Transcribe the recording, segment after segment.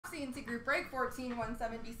CNC group break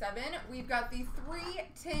 14177. We've got the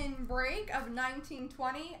 3-tin break of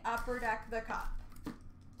 1920 Upper Deck the Cup.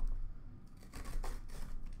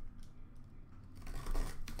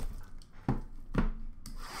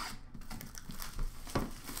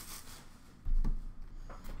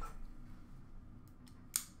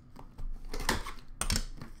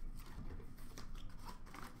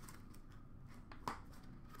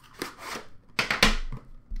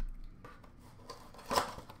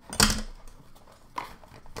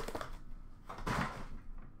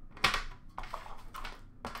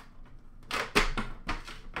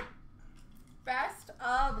 Best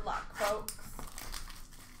of luck, folks.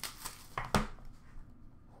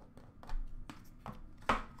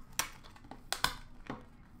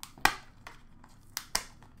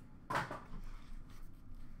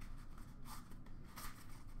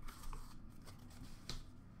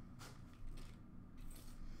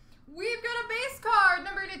 We've got a base card,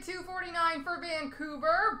 number to 249 for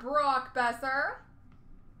Vancouver, Brock Besser.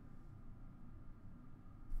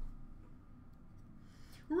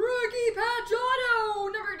 Rookie patch auto,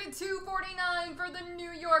 number to 249 for the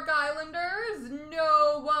New York Islanders,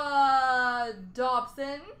 Noah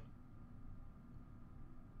Dobson.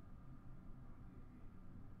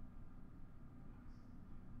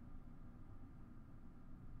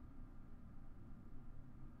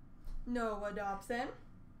 Noah Dobson.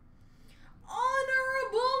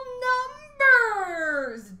 Honorable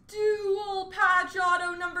numbers, dual patch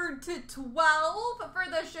auto number to 12 for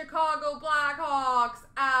the Chicago Blackhawks,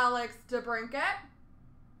 Alex DeBrincat.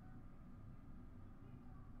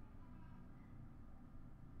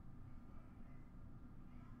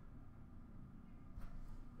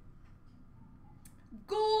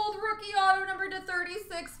 Gold rookie auto number to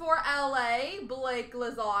 36 for LA, Blake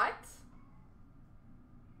Lizotte.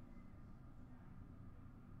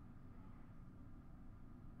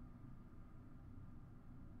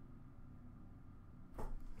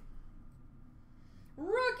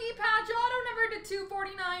 Rookie patch auto number to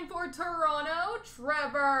 249 for Toronto,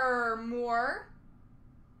 Trevor Moore.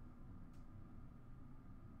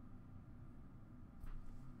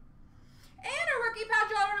 And a rookie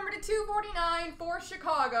patch auto number to 249 for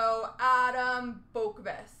Chicago, Adam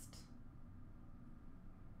Boqvist.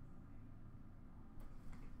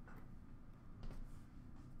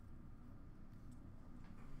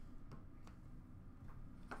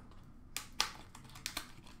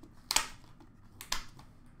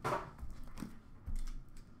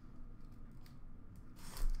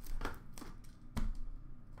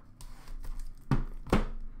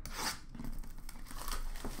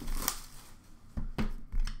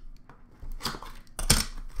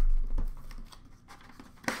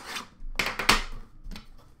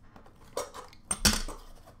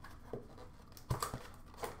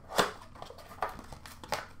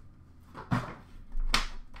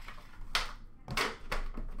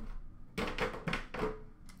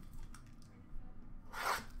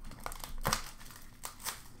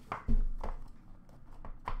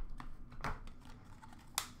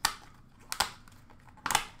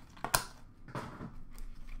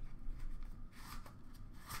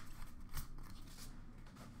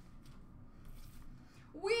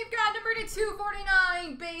 We've got number to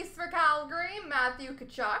 249 base for Calgary, Matthew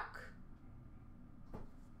Tkachuk.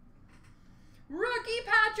 Rookie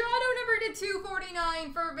patch auto number to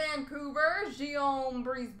 249 for Vancouver, Guillaume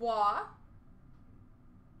Brisebois.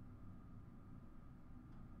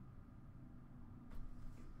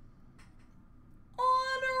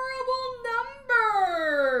 Honorable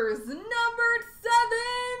numbers, numbered 7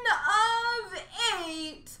 of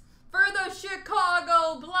 8 for the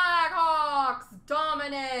Chicago Blackhawks,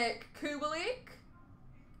 Dominic Kubalik.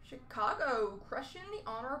 Chicago crushing the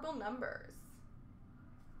honorable numbers.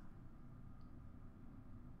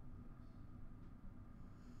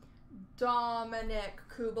 Dominic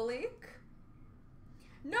Kubalik.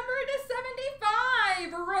 Number to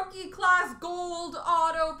 75, rookie class gold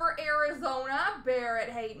auto for Arizona, Barrett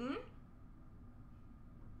Hayton.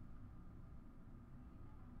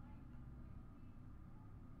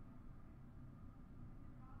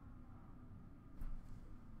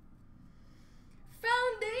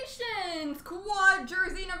 Foundations, quad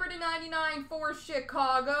jersey number to 99 for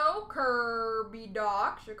Chicago, Kirby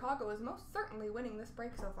Doc. Chicago is most certainly winning this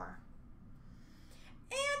break so far.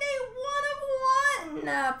 And a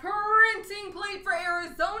 1/1 printing plate for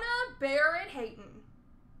Arizona, Barrett Hayton.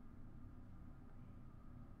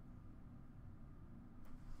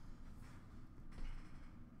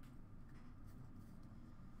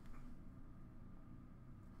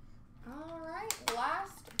 All right,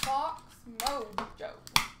 last box mojo.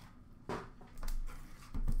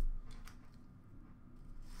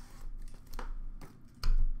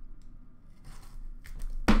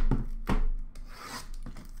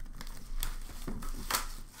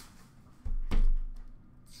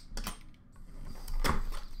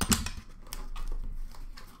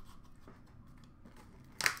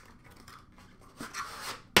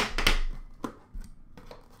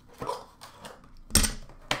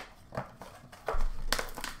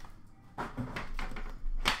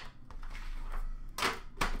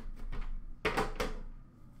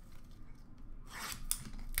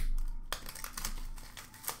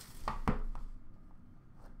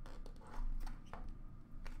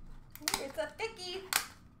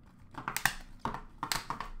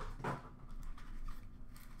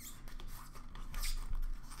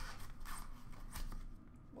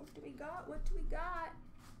 got? What do we got?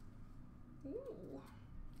 Ooh.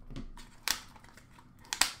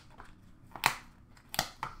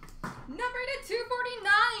 Number to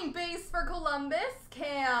 249, base for Columbus,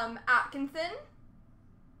 Cam Atkinson.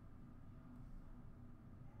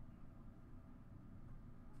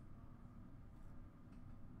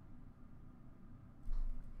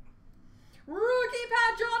 Rookie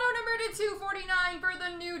patch auto number to 249 for the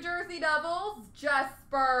New Jersey Devils,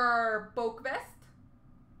 Jesper Boqvist.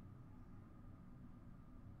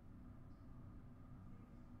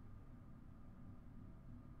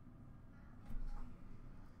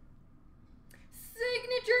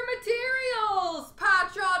 Signature Materials,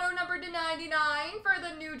 patch auto number to 99 for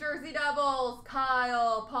the New Jersey Devils,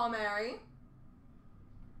 Kyle Palmieri.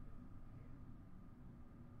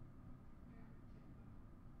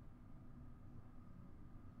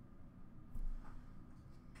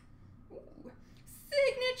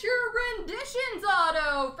 Signature Renditions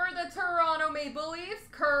auto for the Toronto Maple Leafs,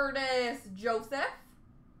 Curtis Joseph.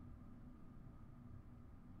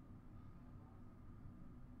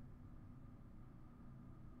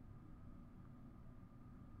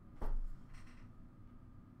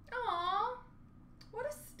 Aww, what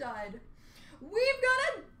a stud. We've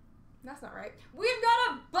got a, that's not right. We've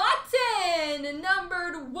got a button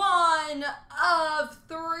numbered 1 of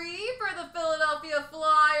 3 for the Philadelphia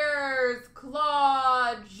Flyers,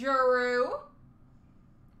 CloutsnChara.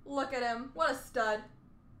 Look at him, what a stud.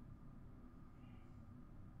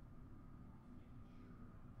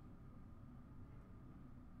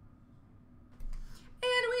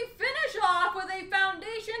 And we finish off with a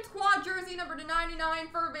Foundations quad jersey number to 99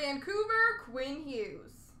 for Vancouver, Quinn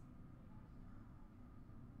Hughes.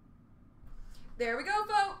 There we go,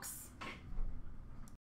 folks.